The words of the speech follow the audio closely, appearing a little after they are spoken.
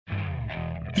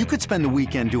You could spend the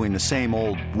weekend doing the same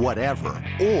old whatever,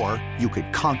 or you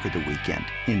could conquer the weekend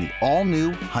in the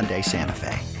all-new Hyundai Santa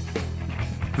Fe.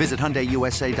 Visit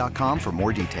HyundaiUSA.com for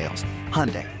more details.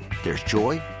 Hyundai, there's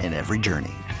joy in every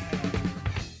journey.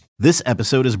 This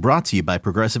episode is brought to you by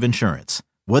Progressive Insurance.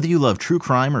 Whether you love true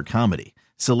crime or comedy,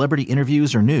 celebrity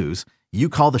interviews or news, you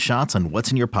call the shots on what's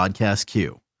in your podcast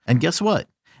queue. And guess what?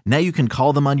 Now you can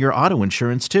call them on your auto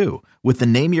insurance too with the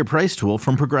Name Your Price tool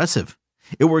from Progressive.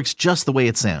 It works just the way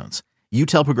it sounds. You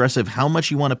tell Progressive how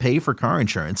much you want to pay for car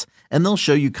insurance, and they'll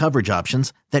show you coverage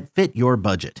options that fit your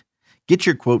budget. Get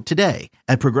your quote today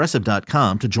at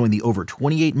Progressive.com to join the over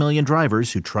 28 million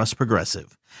drivers who trust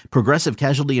Progressive. Progressive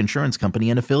Casualty Insurance Company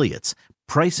and Affiliates.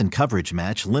 Price and coverage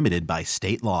match limited by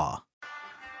state law.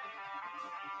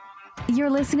 You're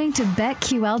listening to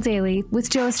BetQL Daily with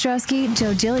Joe Ostrowski,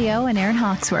 Joe Giglio, and Aaron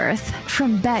Hawksworth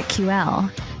from BetQL.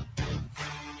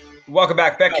 Welcome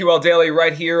back, BetQL Daily,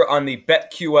 right here on the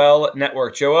BetQL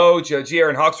Network. Joe O, Joe G,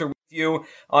 Aaron Hawksworth with you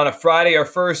on a Friday, our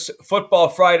first football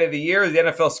Friday of the year. The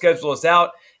NFL schedule is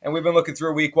out, and we've been looking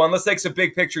through week one. Let's take some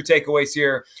big picture takeaways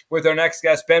here with our next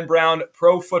guest, Ben Brown,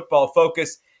 Pro Football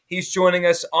Focus. He's joining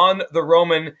us on the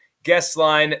Roman guest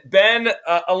line. Ben,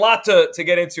 a lot to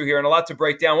get into here and a lot to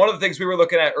break down. One of the things we were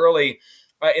looking at early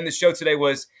in the show today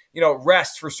was,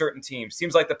 rest for certain teams.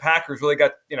 Seems like the Packers really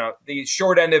got, the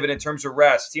short end of it in terms of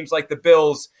rest. Seems like the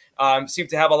Bills seem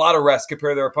to have a lot of rest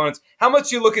compared to their opponents. How much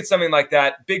do you look at something like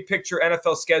that, big picture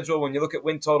NFL schedule, when you look at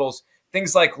win totals,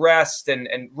 things like rest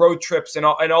and road trips and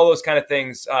all those kind of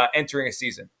things entering a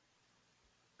season?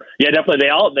 Yeah, definitely. They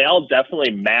all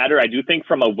definitely matter. I do think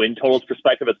from a win totals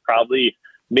perspective, it's probably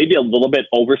maybe a little bit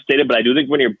overstated, but I do think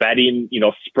when you're betting,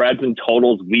 spreads and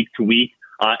totals week to week,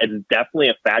 it's definitely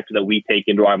a factor that we take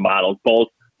into our models, both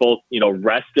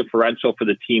rest differential for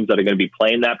the teams that are going to be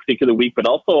playing that particular week, but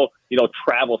also,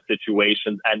 travel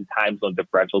situations and time zone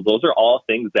differentials. Those are all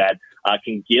things that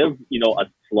can give, a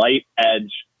slight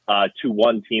edge to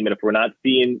one team. And if we're not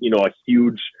seeing, a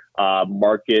huge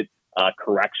market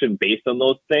correction based on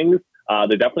those things,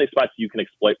 they're definitely spots you can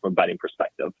exploit from a betting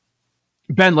perspective.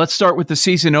 Ben, let's start with the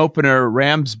season opener.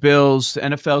 Rams, Bills.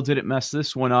 NFL didn't mess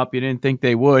this one up. You didn't think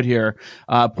they would here.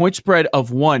 Point spread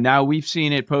of 1. Now we've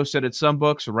seen it posted at some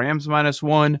books. Rams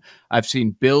 -1. I've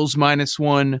seen Bills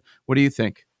 -1. What do you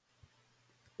think?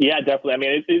 Yeah, definitely. I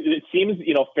mean, it seems,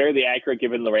 fairly accurate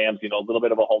given the Rams, a little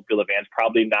bit of a home field advantage,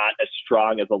 probably not as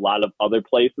strong as a lot of other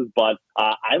places, but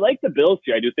I like the Bills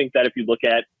here. I do think that if you look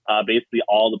at basically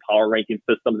all the power ranking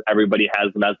systems, everybody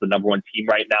has them as the number one team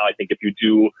right now. I think if you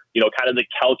do, kind of the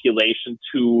calculation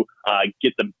to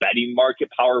get the betting market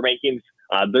power rankings,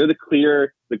 they're the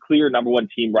clear number one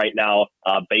team right now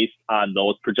based on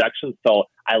those projections. So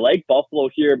I like Buffalo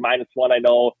here -1. I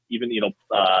know even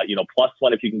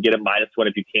 +1 if you can get it, -1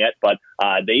 if you can't. But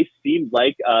they seem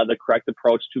like the correct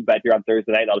approach to bet here on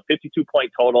Thursday night. Now the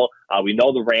 52-point total. We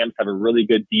know the Rams have a really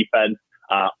good defense.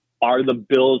 Are the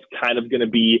Bills kind of going to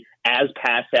be as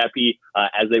pass happy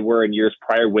as they were in years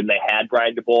prior when they had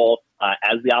Brian Daboll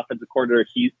as the offensive coordinator?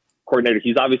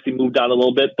 He's obviously moved on a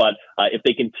little bit, but if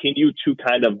they continue to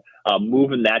kind of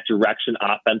move in that direction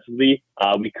offensively,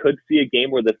 we could see a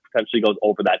game where this potentially goes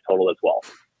over that total as well.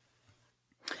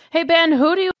 Hey, Ben,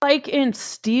 who do you like in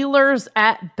Steelers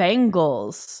at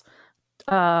Bengals?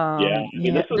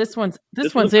 This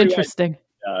one's interesting.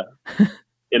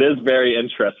 It is very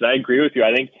interesting. I agree with you.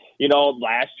 I think,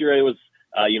 last year it was,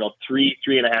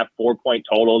 3.5, 4-point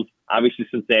totals. Obviously,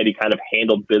 Cincinnati kind of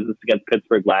handled business against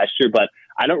Pittsburgh last year, but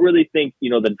I don't really think,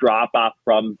 the drop off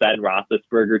from Ben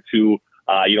Roethlisberger to,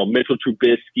 Mitchell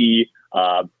Trubisky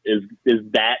is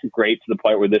that great to the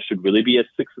point where this should really be a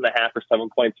 6.5 or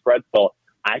 7-point spread. So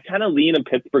I kind of lean in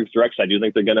Pittsburgh's direction. I do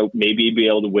think they're going to maybe be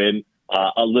able to win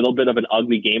a little bit of an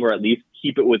ugly game, or at least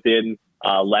keep it within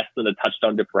less than a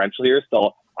touchdown differential here.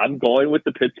 So I'm going with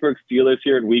the Pittsburgh Steelers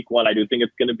here in week 1. I do think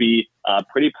it's going to be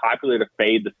pretty popular to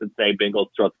fade the Cincinnati Bengals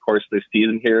throughout the course of their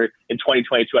season here in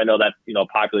 2022. I know that's, a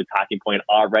popular talking point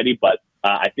already, but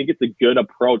I think it's a good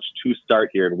approach to start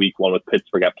here in week 1 with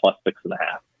Pittsburgh at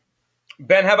 +6.5.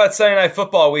 Ben, how about Sunday Night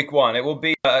Football week 1? It will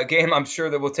be a game I'm sure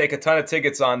that we'll take a ton of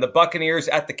tickets on. The Buccaneers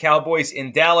at the Cowboys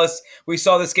in Dallas. We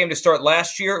saw this game to start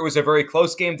last year. It was a very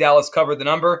close game. Dallas covered the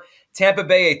number. Tampa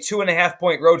Bay, a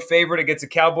 2.5-point road favorite against a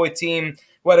Cowboy team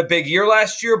who had a big year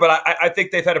last year, but I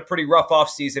think they've had a pretty rough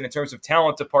offseason in terms of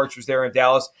talent departures there in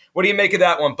Dallas. What do you make of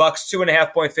that one? Bucs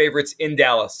 2.5-point favorites in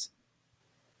Dallas.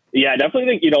 Yeah, I definitely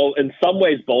think, in some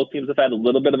ways both teams have had a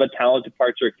little bit of a talent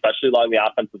departure, especially along the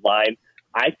offensive line.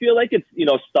 I feel like it's,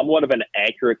 somewhat of an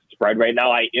accurate spread right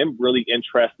now. I am really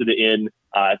interested in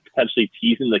potentially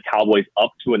teasing the Cowboys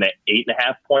up to an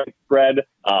 8.5 point spread,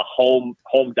 home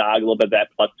dog, a little bit of that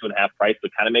plus 2.5 price. So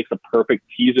it kind of makes a perfect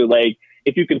teaser leg.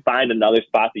 If you can find another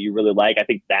spot that you really like, I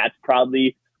think that's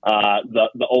probably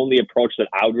the only approach that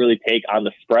I would really take on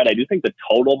the spread. I do think the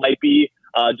total might be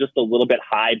just a little bit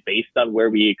high based on where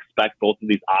we expect both of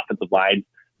these offensive lines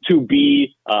to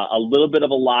be, a little bit of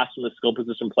a loss from the skill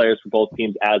position players for both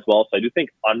teams as well. So I do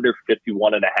think under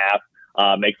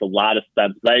 51.5 makes a lot of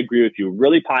sense. But I agree with you.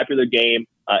 Really popular game.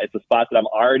 It's a spot that I'm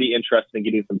already interested in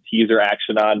getting some teaser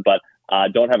action on, but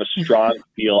don't have a strong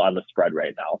feel on the spread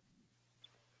right now.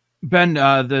 Ben,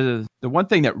 the one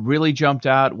thing that really jumped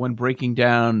out when breaking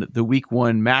down the week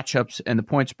 1 matchups and the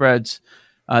point spreads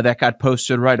that got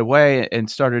posted right away and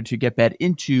started to get bet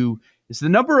into is the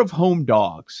number of home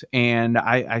dogs. And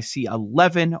I see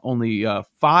 11, only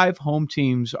 5 home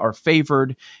teams are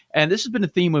favored. And this has been a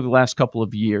theme over the last couple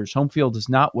of years. Home field is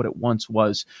not what it once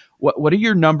was. What do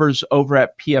your numbers over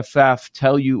at PFF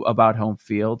tell you about home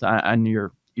field on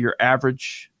your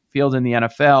average field in the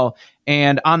NFL?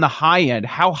 And on the high end,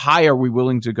 how high are we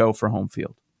willing to go for home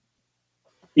field?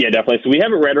 Yeah, definitely. So we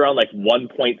have it right around like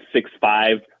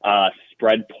 1.65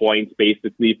 spread points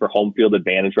basically for home field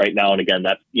advantage right now. And again,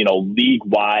 that's, league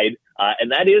wide.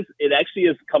 And it actually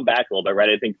has come back a little bit, right?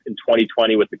 I think in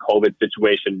 2020 with the COVID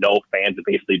situation, no fans have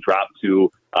basically dropped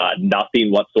to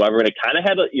nothing whatsoever. And it kind of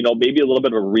had maybe a little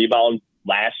bit of a rebound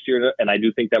last year. And I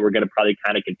do think that we're going to probably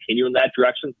kind of continue in that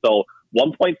direction. So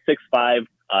 1.65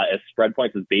 as spread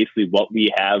points is basically what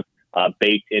we have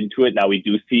baked into it. Now we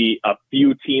do see a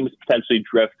few teams potentially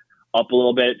drift up a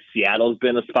little bit. Seattle's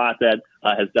been a spot that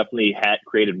has definitely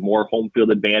created more home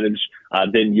field advantage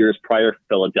than years prior.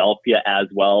 Philadelphia as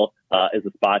well is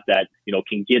a spot that,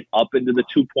 can get up into the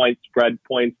 2-point spread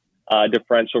points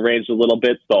differential range a little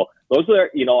bit. So those are,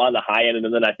 on the high end.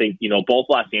 And then I think, both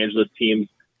Los Angeles teams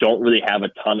don't really have a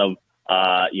ton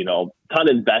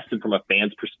invested from a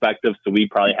fan's perspective. So we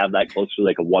probably have that closer to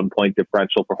like a 1-point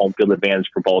differential for home field advantage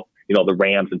for both, the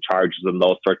Rams and Chargers and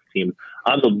those sorts of teams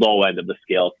on the low end of the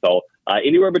scale. So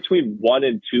anywhere between 1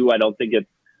 and 2, I don't think it's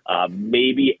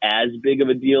maybe as big of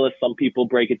a deal as some people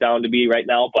break it down to be right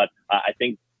now. But I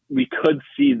think we could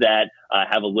see that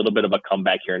have a little bit of a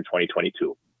comeback here in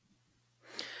 2022.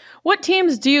 What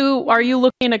teams are you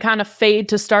looking to kind of fade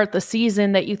to start the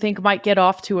season that you think might get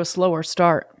off to a slower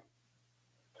start?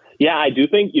 Yeah, I do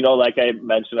think, like I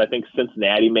mentioned, I think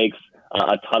Cincinnati makes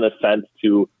a ton of sense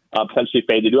to potentially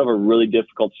fade. They do have a really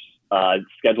difficult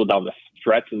schedule down the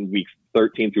stretch in weeks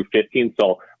 13 through 15.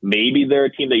 So maybe they're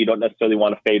a team that you don't necessarily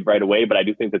want to fade right away, but I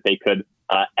do think that they could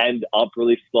end up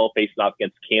really slow facing off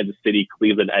against Kansas City,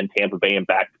 Cleveland, and Tampa Bay in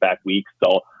back-to-back weeks.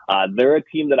 So they're a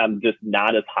team that I'm just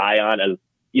not as high on as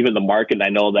even the market. And I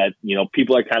know that,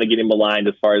 people are kind of getting maligned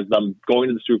as far as them going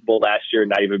to the Super Bowl last year,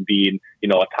 not even being, a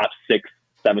top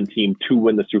 6-7 team to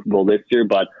win the Super Bowl this year.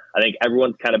 But I think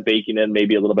everyone's kind of baking in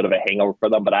maybe a little bit of a hangover for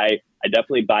them. But I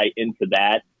definitely buy into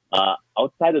that.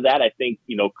 Outside of that, I think,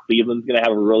 Cleveland's going to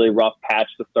have a really rough patch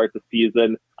to start the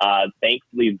season.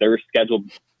 Thankfully, their schedule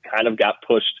kind of got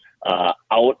pushed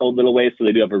out a little way. So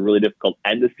they do have a really difficult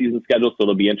end of season schedule. So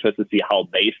it'll be interesting to see how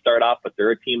they start off. But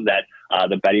they're a team that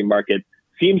the betting market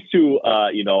seems to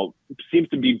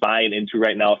be buying into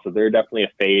right now. So they're definitely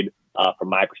a fade from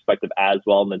my perspective as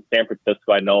well. And then San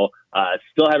Francisco, I know,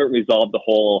 still haven't resolved the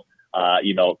whole,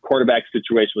 quarterback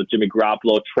situation with Jimmy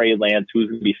Garoppolo, Trey Lance, who's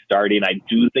going to be starting. I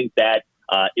do think that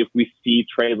if we see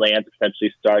Trey Lance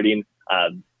potentially starting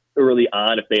early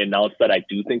on, if they announce that, I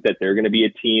do think that they're going to be a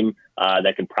team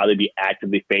that can probably be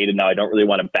actively faded. Now, I don't really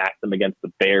want to back them against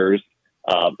the Bears.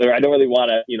 I don't really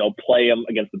want to, play them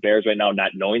against the Bears right now,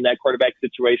 not knowing that quarterback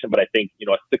situation. But I think,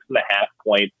 a 6.5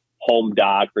 point home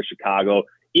dog for Chicago,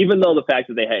 even though the fact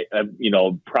that they have,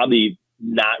 probably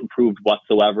not improved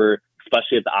whatsoever,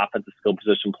 especially at the offensive skill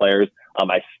position players,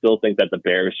 I still think that the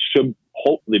Bears should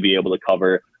hopefully be able to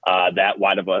cover that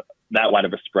wide of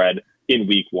a spread in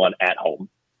week 1 at home.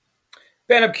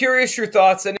 Ben, I'm curious your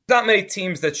thoughts. And there's not many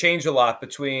teams that change a lot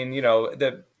between,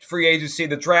 the free agency.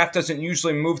 The draft doesn't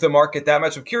usually move the market that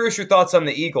much. I'm curious your thoughts on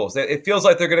the Eagles. It feels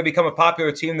like they're going to become a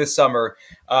popular team this summer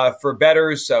for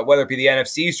bettors, whether it be the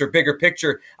NFC East or bigger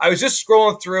picture. I was just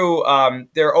scrolling through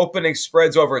their opening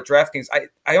spreads over at DraftKings.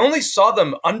 I only saw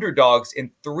them underdogs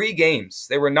in 3 games.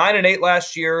 They were 9-8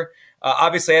 last year.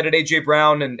 Obviously, added A.J.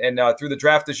 Brown and through the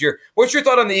draft this year. What's your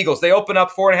thought on the Eagles? They open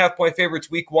up 4.5 point favorites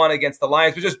week 1 against the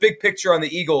Lions, but just big picture on the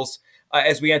Eagles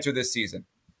as we enter this season.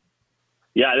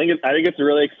 Yeah, I think it's a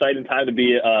really exciting time to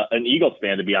be an Eagles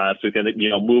fan, to be honest with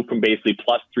you. Move from basically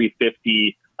plus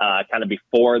 350 kind of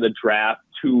before the draft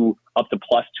up to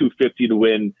plus 250 to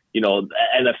win, the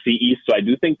NFC East. So I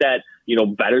do think that,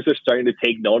 bettors are starting to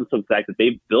take notice of the fact that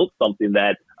they've built something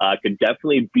that could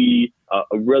definitely be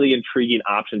a really intriguing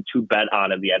option to bet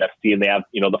on in the NFC. And they have,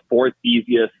 the fourth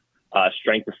easiest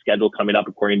strength of schedule coming up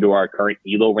according to our current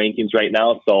ELO rankings right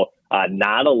now. So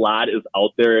not a lot is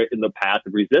out there in the path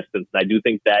of resistance. And I do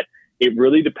think that it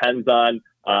really depends on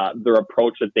their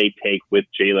approach that they take with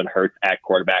Jalen Hurts at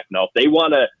quarterback. Now, if they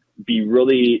want to be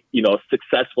really,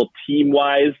 successful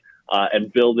team-wise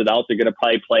and build it out, they're going to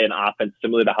probably play an offense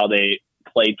similar to how they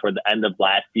played toward the end of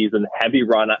last season. Heavy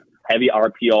run, heavy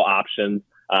RPO options,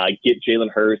 get Jalen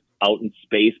Hurts out in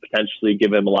space, potentially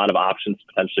give him a lot of options,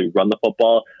 potentially run the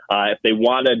football. If they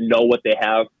want to know what they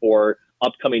have for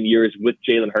upcoming years with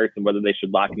Jalen Hurts and whether they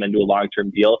should lock him into a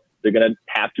long-term deal, they're going to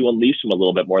have to unleash him a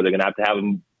little bit more. They're going to have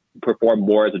him perform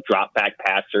more as a drop back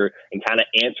passer and kind of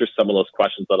answer some of those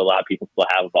questions that a lot of people still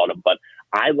have about him. But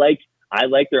I like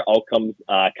their outcomes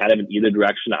kind of in either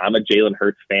direction. I'm a Jalen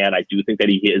Hurts fan. I do think that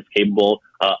he is capable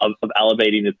of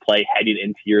elevating his play heading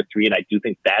into year 3. And I do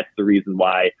think that's the reason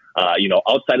why,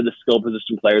 outside of the skill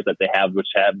position players that they have, which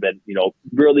have been,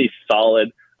 really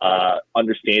solid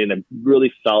understanding and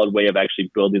really solid way of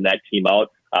actually building that team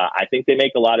out. I think they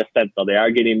make a lot of sense. So they are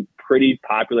getting pretty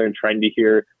popular and trendy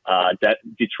here.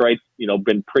 Detroit's,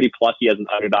 been pretty plucky as an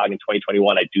underdog in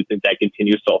 2021. I do think that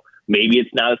continues. So maybe it's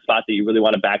not a spot that you really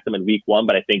want to back them in week 1,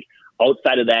 but I think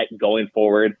outside of that going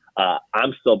forward,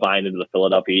 I'm still buying into the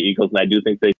Philadelphia Eagles. And I do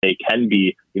think that they can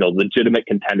be, legitimate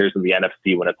contenders in the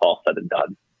NFC when it's all said and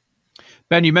done.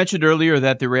 Ben, you mentioned earlier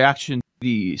that the reaction to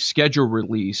the schedule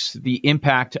release, the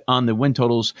impact on the win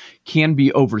totals can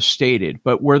be overstated.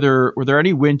 But were there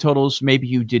any win totals maybe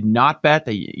you did not bet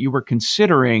that you were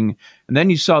considering, and then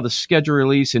you saw the schedule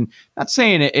release, and not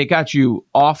saying it got you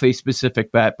off a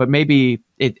specific bet, but maybe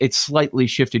it slightly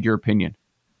shifted your opinion?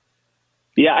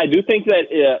 Yeah, I do think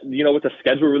that, with the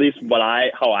schedule release,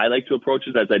 how I like to approach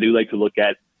it is I do like to look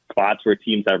at spots where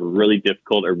teams have really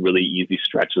difficult or really easy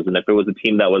stretches. And if it was a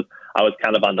team that I was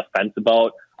kind of on the fence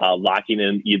about locking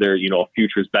in either, a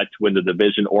futures bet to win the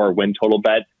division or a win total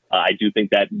bet, I do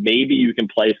think that maybe you can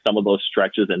play some of those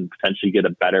stretches and potentially get a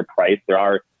better price. There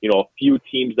are, a few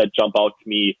teams that jump out to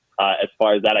me as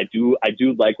far as that. I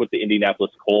do like what the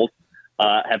Indianapolis Colts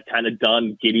have kind of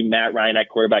done, getting Matt Ryan at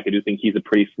quarterback. I do think he's a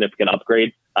pretty significant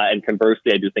upgrade. And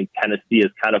conversely, I do think Tennessee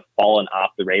has kind of fallen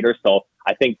off the radar. So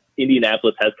I think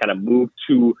Indianapolis has kind of moved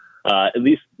to at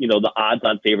least, the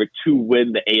odds-on favorite to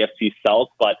win the AFC South.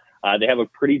 But they have a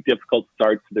pretty difficult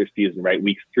start to their season, right?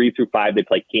 Weeks 3 through 5, they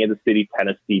play Kansas City,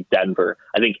 Tennessee, Denver.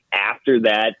 I think after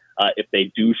that, if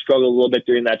they do struggle a little bit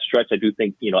during that stretch, I do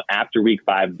think, after week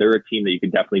 5, they're a team that you can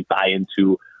definitely buy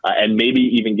into and maybe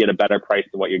even get a better price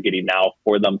than what you're getting now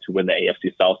for them to win the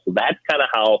AFC South. So that's kind of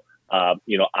how,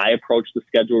 I approach the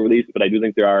schedule release. But I do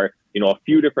think there are, a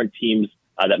few different teams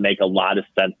that make a lot of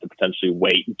sense to potentially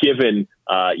wait, given,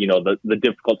 the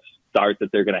difficult start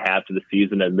that they're going to have to the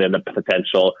season and then the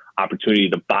potential opportunity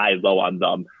to buy low on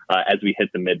them as we hit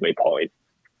the midway point.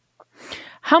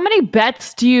 How many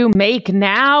bets do you make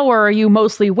now, or are you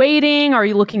mostly waiting? Are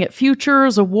you looking at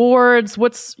futures, awards?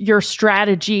 What's your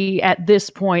strategy at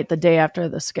this point, the day after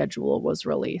the schedule was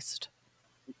released?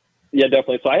 Yeah,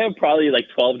 definitely. So I have probably like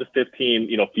 12 to 15,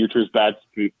 futures bets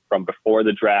from before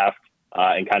the draft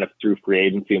and kind of through free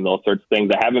agency and those sorts of things.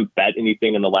 I haven't bet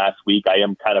anything in the last week. I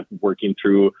am kind of working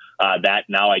through that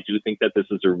now. I do think that this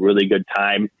is a really good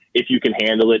time, if you can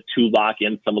handle it, to lock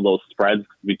in some of those spreads.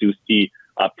 We do see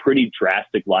a pretty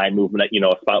drastic line movement.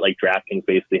 A spot like DraftKings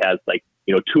basically has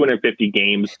 250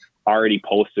 games already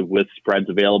posted with spreads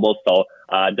available. So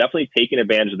definitely taking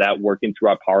advantage of that, working through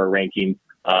our power rankings,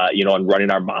 and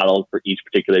running our models for each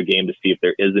particular game to see if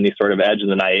there is any sort of edge. And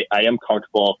then I am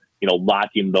comfortable,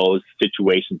 locking those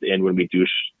situations in when we do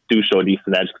show a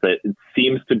decent edge, because it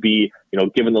seems to be,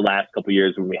 given the last couple of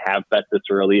years when we have bet this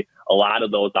early, a lot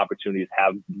of those opportunities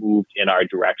have moved in our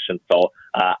direction. So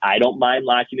I don't mind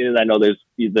locking in. I know there's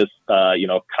this,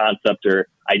 concept or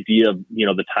idea of,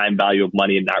 the time value of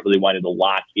money and not really wanting to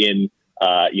lock in,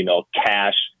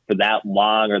 cash for that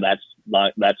long or that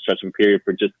stretch of a period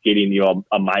for just getting,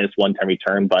 a minus 1-time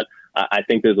return. But I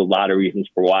think there's a lot of reasons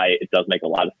for why it does make a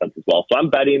lot of sense as well. So I'm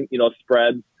betting,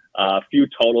 spreads, a few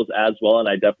totals as well. And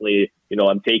I definitely,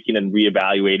 I'm taking and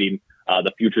reevaluating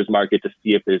the futures market to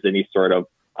see if there's any sort of,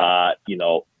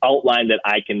 outline that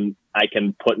I can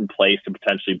put in place to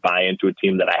potentially buy into a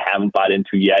team that I haven't bought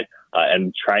into yet,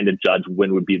 and trying to judge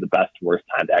when would be the best and worst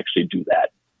time to actually do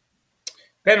that.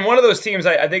 Ben, one of those teams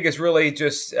I think is really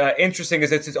just interesting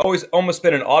is it's always almost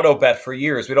been an auto bet for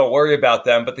years. We don't worry about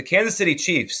them. But the Kansas City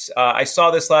Chiefs, I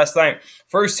saw this last night.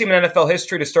 First team in NFL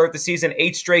history to start the season,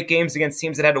 8 straight games against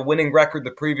teams that had a winning record the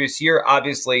previous year.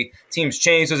 Obviously, teams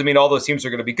change. Doesn't mean all those teams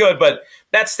are going to be good, but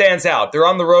that stands out. They're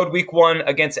on the road week 1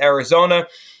 against Arizona.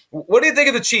 What do you think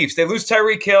of the Chiefs? They lose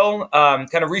Tyreek Hill, kind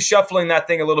of reshuffling that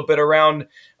thing a little bit around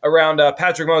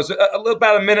Patrick Mahomes.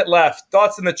 About a minute left.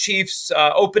 Thoughts on the Chiefs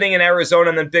opening in Arizona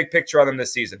and then big picture on them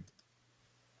this season?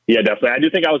 Yeah, definitely. I do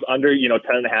think I was under,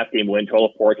 10.5 game win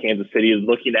total for Kansas City.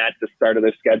 Looking at the start of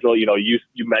their schedule, you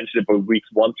mentioned it, but weeks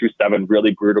 1 through 7,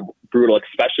 really brutal,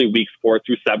 especially weeks 4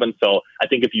 through 7. So I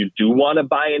think if you do want to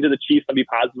buy into the Chiefs and be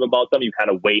positive about them, you kind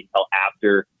of wait until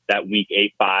after that week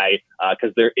 8 bye,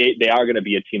 because they are going to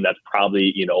be a team that's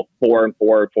probably,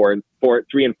 4-4,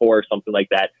 3-4, or something like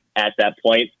that at that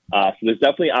point. So there's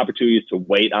definitely opportunities to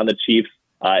wait on the Chiefs.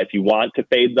 If you want to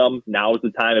fade them, now is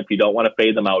the time. If you don't want to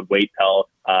fade them, I would wait till,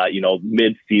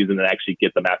 mid-season and actually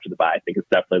get them after the bye. I think it's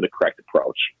definitely the correct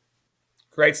approach.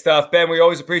 Great stuff, Ben. We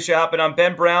always appreciate hopping on.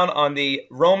 Ben Brown on the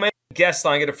Roman guest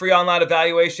line. Get a free online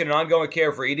evaluation and ongoing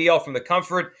care for EDL from the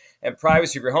comfort and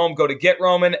privacy of your home. Go to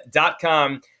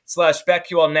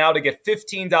GetRoman.com/BetQL now to get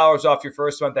 $15 off your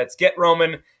first month. That's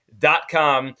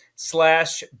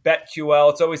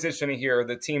GetRoman.com/BetQL. It's always interesting to hear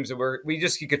the teams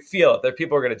that you could feel it. That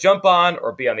people are going to jump on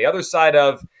or be on the other side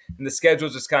of, and the schedule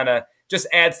just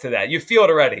adds to that. You feel it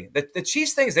already. The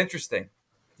Chiefs thing is interesting.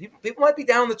 People might be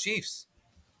down on the Chiefs.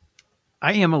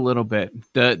 I am a little bit.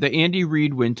 The Andy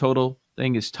Reid win total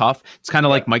thing is tough. It's kind of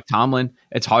like Mike Tomlin.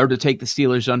 It's hard to take the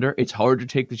Steelers under. It's hard to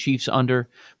take the Chiefs under.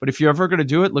 But if you're ever going to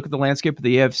do it, look at the landscape of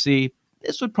the AFC.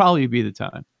 This would probably be the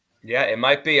time. Yeah, it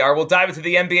might be. All right, we'll dive into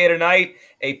the NBA tonight.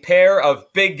 A pair of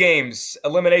big games,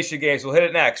 elimination games. We'll hit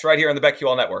it next right here on the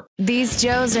BetQL Network. These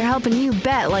Joes are helping you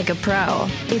bet like a pro.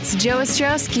 It's Joe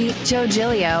Ostrowski, Joe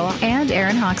Giglio, and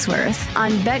Aaron Hawksworth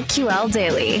on BetQL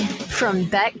Daily from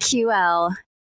BetQL.